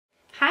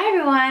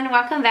everyone,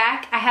 welcome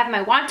back. I have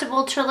my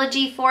Wantable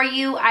trilogy for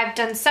you. I've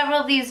done several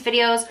of these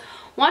videos.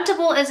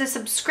 Wantable is a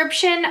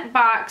subscription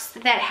box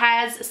that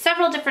has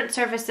several different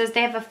services.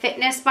 They have a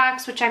fitness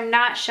box, which I'm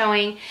not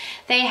showing.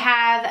 They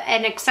have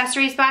an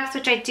accessories box,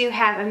 which I do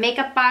have, a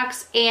makeup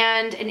box,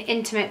 and an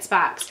intimates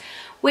box,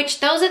 which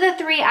those are the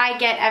three I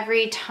get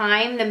every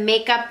time, the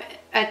makeup,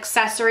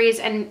 accessories,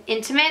 and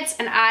intimates,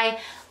 and I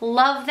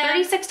love them.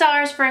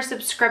 $36 for a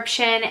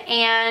subscription,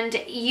 and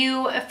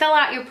you fill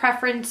out your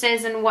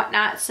preferences and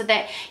whatnot so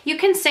that you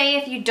can say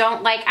if you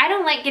don't like. I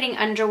don't like getting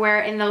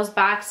underwear in those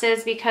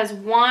boxes because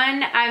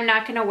one, I'm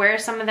not going to wear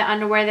some of the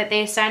underwear that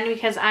they send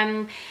because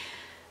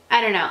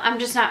I don't know, I'm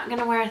just not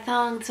gonna wear a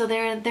thong, so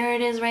there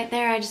it is right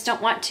there. I just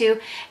don't want to.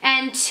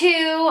 And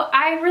two,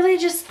 I really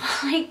just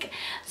like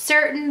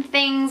certain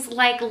things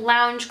like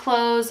lounge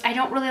clothes. I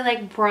don't really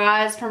like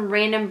bras from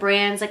random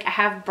brands. Like I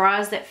have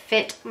bras that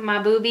fit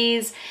my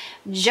boobies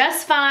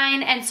just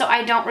fine, and so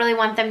I don't really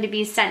want them to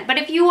be sent. But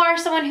if you are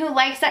someone who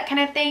likes that kind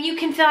of thing, you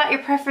can fill out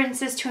your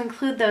preferences to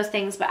include those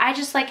things. But I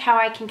just like how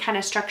I can kind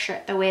of structure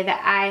it the way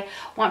that I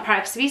want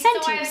products to be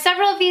sent to. I have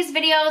several of these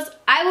videos.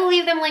 I will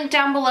leave them linked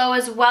down below,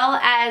 as well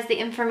as the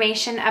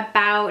information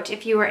about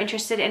if you are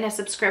interested in a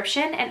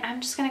subscription. And I'm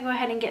just gonna go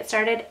ahead and get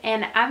started,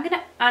 and I'm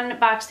gonna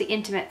unbox the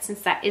Intimates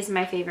since that is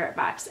my favorite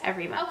box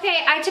every month.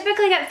 Okay, I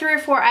typically get 3 or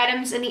 4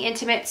 items in the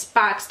Intimates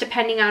box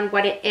depending on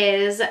what it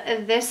is.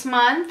 This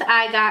month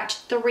I got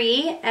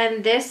 3,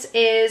 and this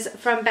is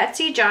from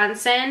Betsy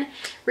Johnson.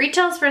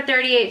 Retails for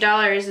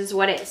 $38 is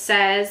what it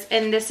says,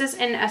 and this is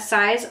in a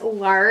size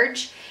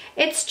large.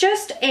 It's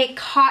just a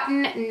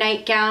cotton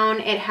nightgown.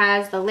 It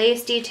has the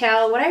lace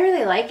detail. What I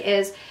really like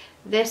is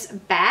this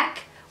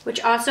back, which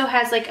also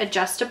has like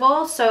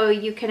adjustable, so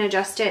you can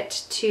adjust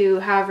it to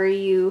however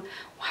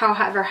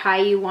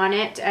high you want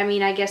it. I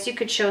mean, I guess you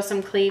could show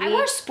some cleavage. I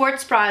wear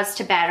sports bras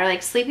to bed, or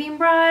like sleeping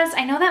bras.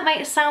 I know that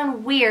might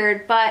sound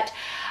weird, but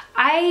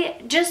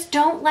I just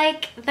don't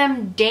like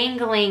them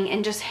dangling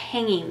and just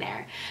hanging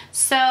there.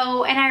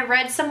 So, and I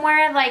read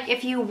somewhere like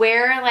if you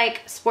wear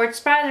like sports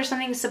bras or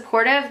something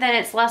supportive, then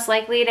it's less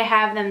likely to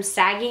have them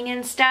sagging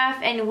and stuff.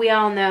 And we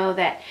all know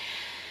that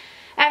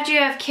after you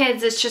have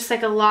kids, it's just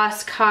like a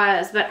lost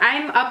cause. But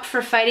I'm up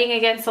for fighting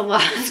against the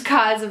lost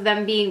cause of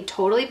them being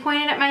totally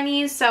pointed at my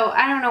knees. So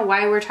I don't know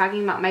why we're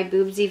talking about my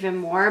boobs even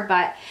more,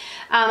 but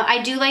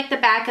I do like the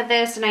back of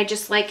this, and I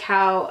just like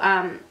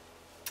how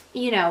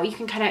you know, you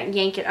can kind of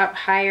yank it up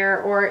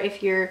higher, or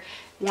if you're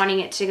wanting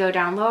it to go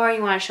down lower, you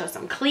want to show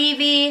some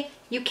cleavage,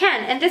 you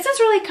can. And this is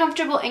really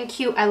comfortable and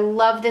cute. I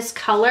love this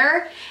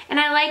color, and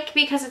I like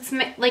because it's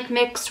like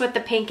mixed with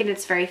the pink and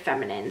it's very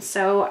feminine.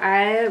 So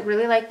I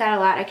really like that a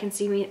lot. I can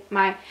see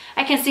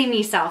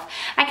myself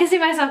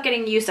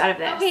getting use out of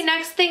this. Okay,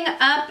 next thing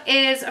up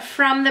is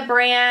from the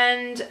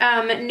brand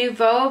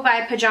Nouveau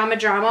by Pajama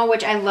Drama,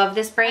 which I love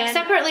this brand. I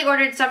separately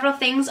ordered several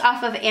things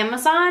off of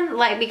Amazon,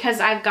 like because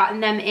I've gotten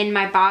them in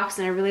my box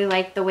and I really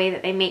like the way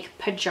that they make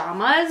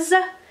pajamas.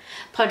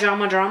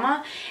 Pajama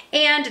Drama.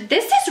 And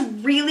this is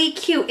really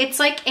cute. It's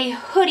like a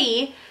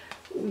hoodie,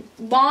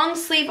 long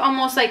sleeve,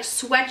 almost like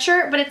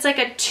sweatshirt, but it's like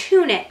a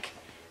tunic.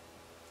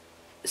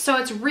 So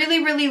it's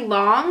really, really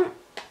long.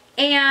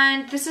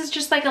 And this is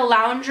just like a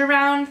lounge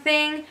around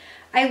thing.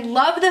 I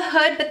love the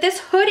hood, but this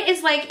hood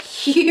is like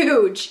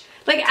huge.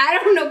 Like, I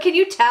don't know, can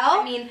you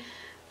tell? I mean,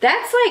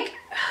 that's like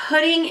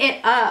hooding it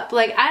up.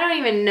 Like, I don't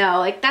even know.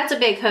 Like, that's a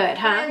big hood,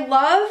 huh? I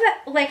love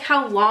like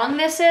how long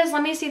this is.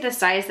 Let me see the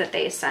size that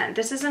they sent.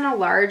 This is in a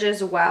large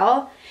as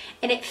well.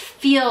 And it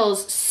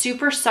feels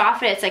super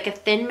soft. It's like a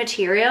thin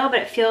material, but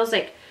it feels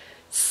like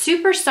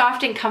super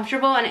soft and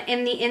comfortable. And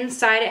in the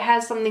inside, it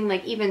has something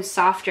like even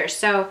softer.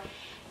 So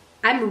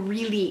I'm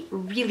really,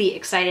 really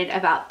excited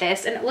about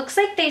this. And it looks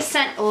like they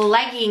sent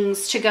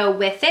leggings to go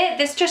with it.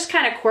 This just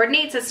kind of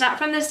coordinates. It's not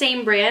from the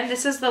same brand.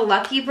 This is the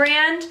Lucky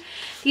brand.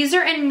 These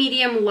are in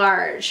medium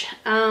large.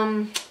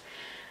 I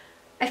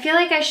feel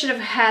like I should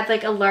have had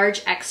like a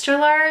large, extra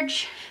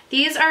large.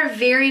 These are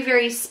very,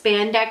 very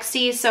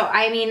spandexy. So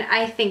I mean,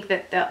 I think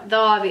that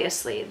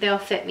they'll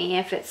fit me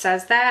if it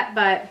says that,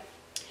 but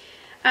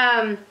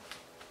I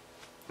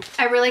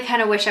really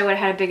kind of wish I would have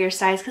had a bigger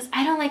size because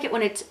I don't like it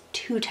when it's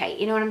too tight,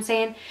 you know what I'm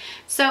saying?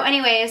 So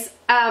anyways,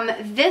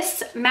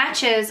 this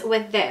matches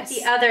with this.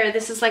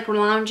 This is like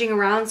lounging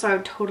around, so I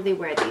would totally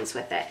wear these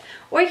with it.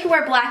 Or you can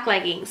wear black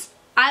leggings.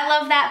 I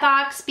love that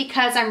box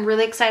because I'm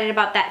really excited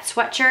about that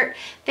sweatshirt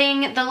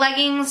thing. The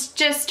leggings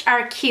just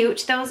are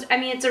cute. I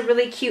mean, it's a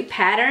really cute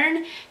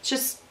pattern. It's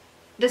just,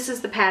 this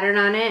is the pattern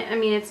on it. I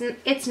mean,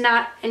 it's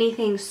not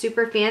anything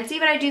super fancy,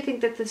 but I do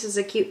think that this is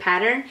a cute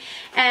pattern.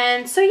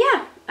 And so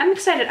yeah, I'm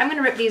excited. I'm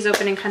gonna rip these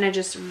open and kind of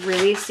just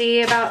really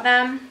see about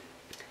them.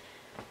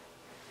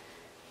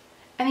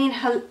 I mean,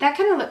 that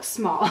kind of looks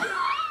small.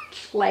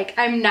 Like,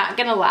 I'm not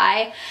gonna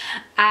lie.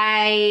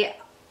 I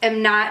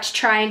am not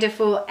trying to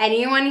fool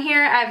anyone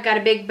here. I've got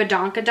a big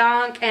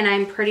badonkadonk, and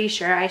I'm pretty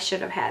sure I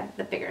should have had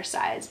the bigger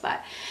size.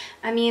 But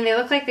I mean, they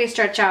look like they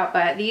stretch out,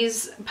 but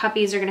these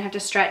puppies are gonna have to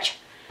stretch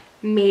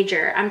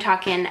major. I'm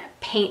talking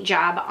paint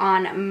job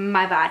on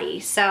my body.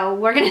 So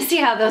we're gonna see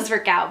how those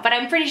work out, but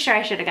I'm pretty sure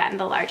I should have gotten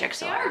the large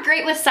XL. They are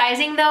great with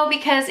sizing though,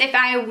 because if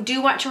I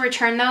do want to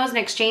return those and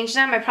exchange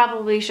them, I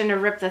probably shouldn't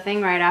have ripped the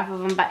thing right off of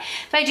them, but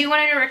if I do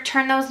want to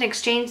return those and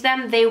exchange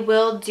them, they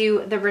will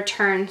do the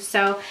return.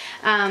 So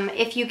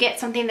if you get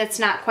something that's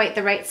not quite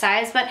the right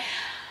size, but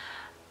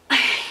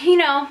you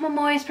know, I'm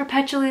always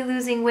perpetually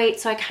losing weight,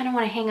 so I kind of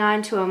want to hang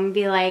on to them and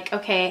be like,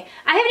 okay,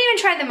 I haven't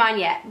even tried them on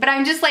yet, but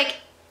I'm just like,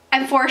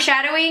 I'm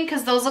foreshadowing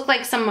because those look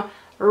like some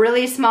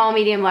really small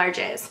medium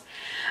larges.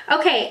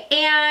 Okay,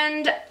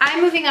 and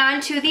I'm moving on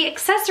to the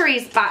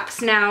accessories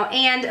box now,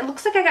 and it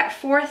looks like I got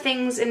 4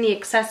 things in the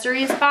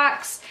accessories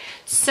box,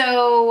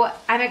 so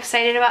I'm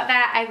excited about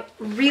that. I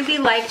really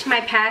liked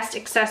my past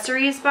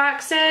accessories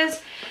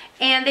boxes,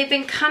 and they've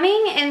been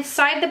coming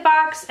inside the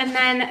box, and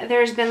then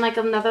there's been like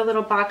another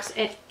little box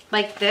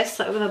like this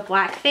with a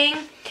black thing,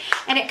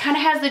 and it kind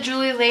of has the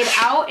jewelry laid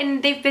out,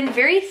 and they've been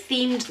very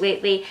themed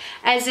lately,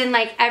 as in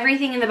like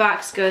everything in the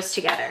box goes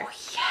together. Oh,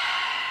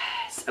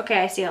 yes. Okay,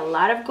 I see a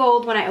lot of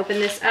gold when I open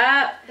this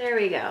up. There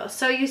we go.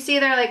 So you see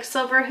they're like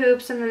silver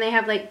hoops, and then they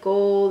have like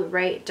gold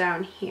right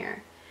down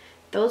here.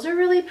 Those are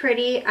really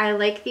pretty. I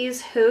like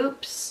these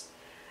hoops.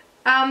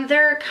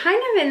 They're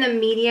kind of in the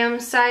medium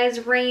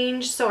size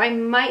range, so I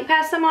might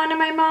pass them on to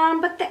my mom,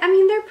 but I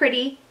mean, they're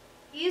pretty.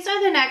 These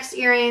are the next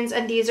earrings,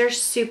 and these are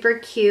super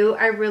cute.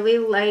 I really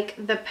like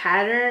the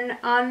pattern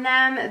on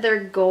them.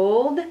 They're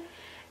gold,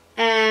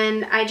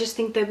 and I just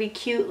think they'd be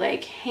cute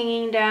like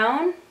hanging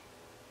down.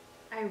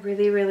 I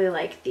really, really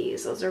like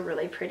these. Those are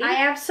really pretty.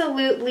 I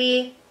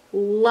absolutely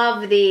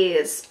love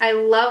these. I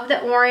love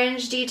the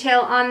orange detail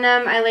on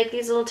them. I like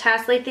these little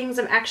tassel things.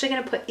 I'm actually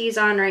going to put these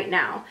on right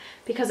now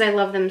because I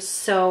love them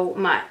so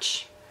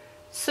much.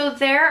 So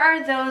there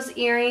are those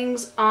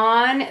earrings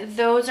on.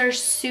 Those are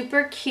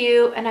super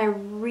cute, and I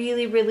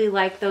really, really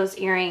like those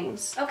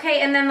earrings.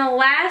 Okay, and then the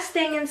last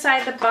thing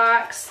inside the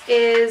box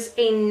is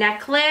a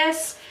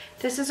necklace.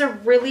 This is a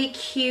really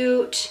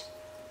cute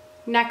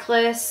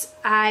necklace.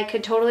 I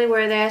could totally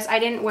wear this. I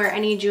didn't wear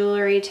any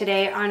jewelry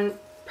today on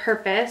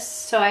purpose,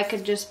 so I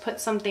could just put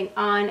something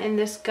on, and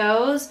this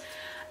goes.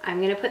 I'm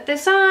gonna put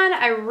this on.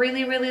 I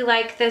really, really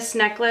like this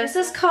necklace.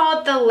 This is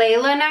called the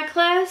Layla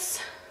necklace,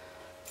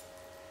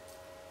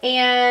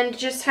 and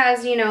just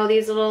has, you know,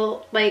 these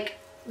little, like,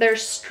 they're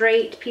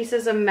straight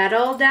pieces of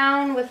metal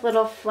down with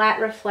little flat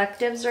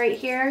reflectives right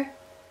here.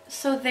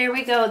 So there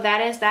we go.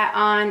 That is that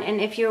on,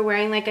 and if you're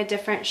wearing like a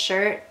different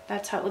shirt,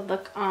 that's how it would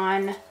look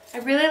on. I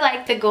really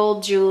like the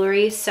gold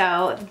jewelry,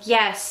 so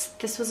yes,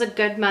 this was a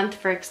good month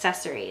for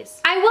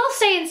accessories. I will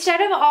say, instead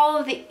of all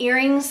of the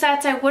earring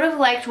sets, I would have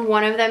liked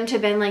one of them to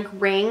have been like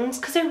rings,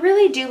 because I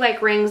really do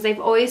like rings. They've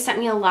always sent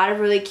me a lot of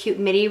really cute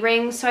midi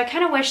rings, so I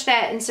kind of wish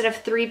that instead of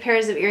 3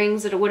 pairs of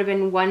earrings that it would have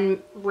been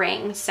 1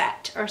 ring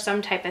set or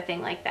some type of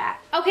thing like that.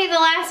 Okay, the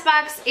last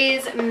box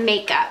is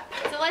makeup.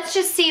 So let's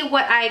just see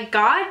what I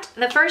got.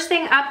 The first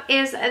thing up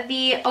is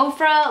the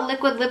Ofra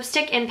liquid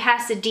lipstick in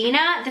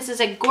Pasadena. This is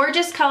a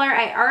gorgeous color.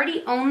 I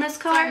already own this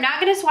color. I'm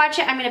not going to swatch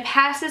it. I'm going to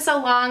pass this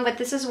along, but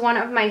this is one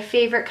of my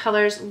favorite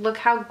colors. Look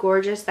how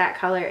gorgeous that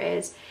color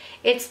is.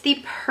 It's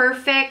the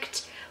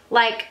perfect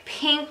like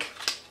pink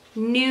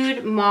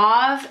nude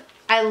mauve.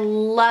 I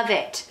love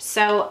it.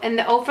 So, and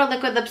the Ofra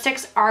liquid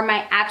lipsticks are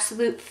my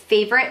absolute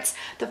favorites.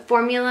 The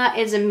formula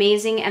is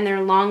amazing, and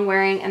they're long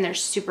wearing, and they're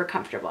super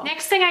comfortable.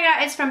 Next thing I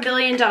got is from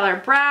Billion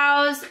Dollar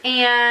Brows,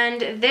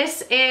 and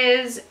this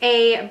is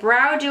a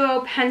Brow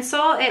Duo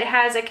pencil. It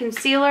has a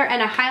concealer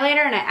and a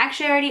highlighter, and I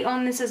actually already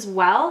own this as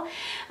well.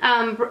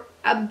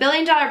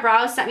 Billion Dollar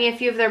Brows sent me a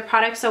few of their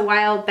products a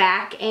while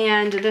back,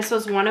 and this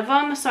was one of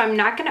them, so I'm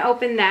not going to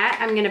open that.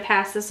 I'm going to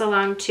pass this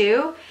along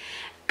too.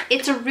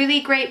 It's a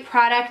really great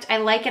product. I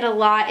like it a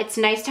lot. It's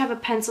nice to have a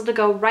pencil to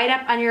go right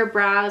up under your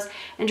brows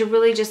and to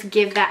really just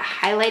give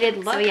that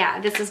highlighted look. So yeah,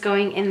 this is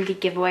going in the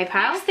giveaway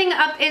pile. Next thing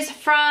up is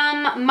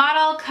from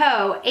Model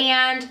Co.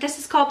 And this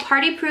is called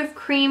Party Proof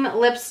Cream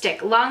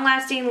Lipstick.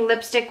 Long-lasting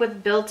lipstick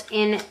with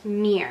built-in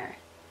mirror.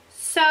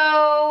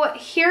 So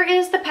here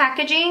is the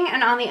packaging,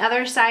 and on the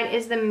other side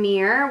is the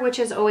mirror, which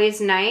is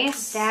always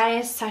nice. That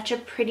is such a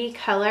pretty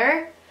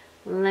color.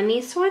 Let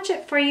me swatch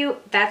it for you.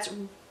 That's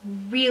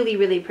really,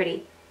 really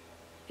pretty.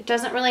 It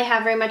doesn't really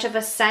have very much of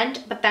a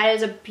scent, but that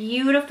is a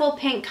beautiful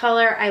pink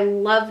color. I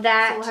love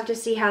that. So we'll have to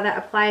see how that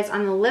applies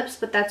on the lips,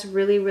 but that's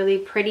really, really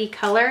pretty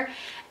color.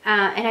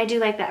 And I do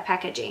like that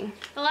packaging.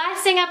 The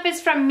last thing up is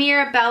from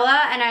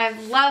Mirabella, and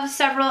I've loved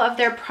several of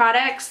their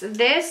products.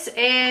 This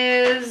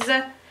is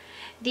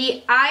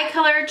the Eye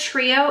Color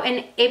Trio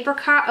in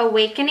Apricot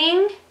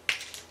Awakening.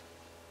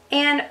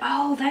 And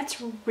oh,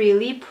 that's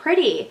really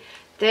pretty.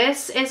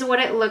 This is what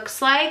it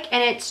looks like,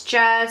 and it's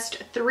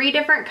just 3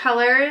 different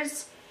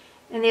colors,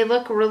 and they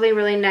look really,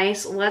 really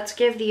nice. Let's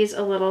give these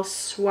a little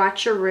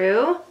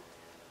swatcheroo.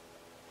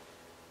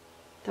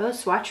 Those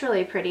swatch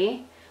really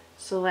pretty.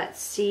 So let's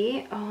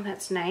see. Oh,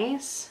 that's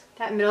nice.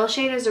 That middle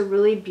shade is a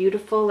really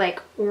beautiful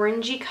like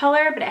orangey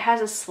color, but it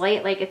has a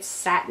slight like it's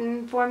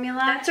satin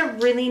formula. That's a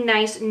really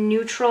nice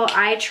neutral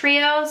eye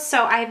trio.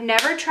 So I've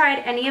never tried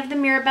any of the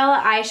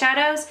Mirabella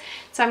eyeshadows,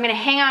 so I'm gonna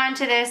hang on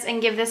to this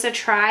and give this a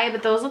try,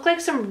 but those look like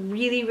some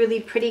really,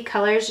 really pretty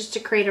colors just to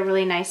create a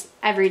really nice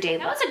everyday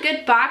look. That was a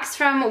good box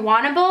from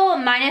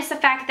Wantable, minus the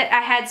fact that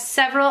I had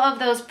several of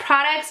those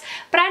products,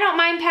 but I don't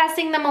mind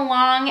passing them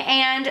along,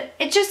 and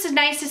it's just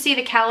nice to see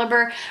the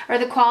caliber or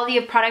the quality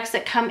of products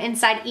that come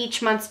inside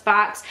each month's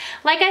box.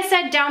 Like I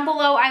said, down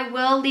below I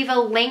will leave a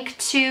link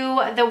to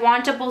the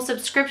Wantable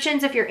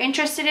subscriptions if you're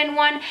interested in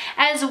one,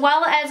 as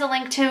well as a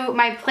link to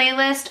my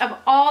playlist of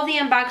all the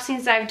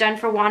unboxings that I've done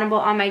for Wantable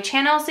on my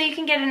channel, so you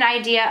can get an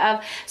idea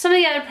of some of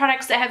the other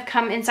products that have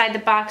come inside the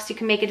box. You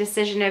can make a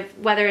decision of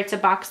whether it's a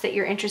box that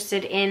you're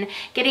interested in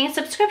getting a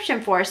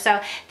subscription for. So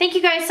thank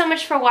you guys so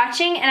much for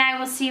watching, and I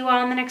will see you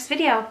all in the next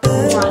video.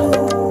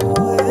 Mwah.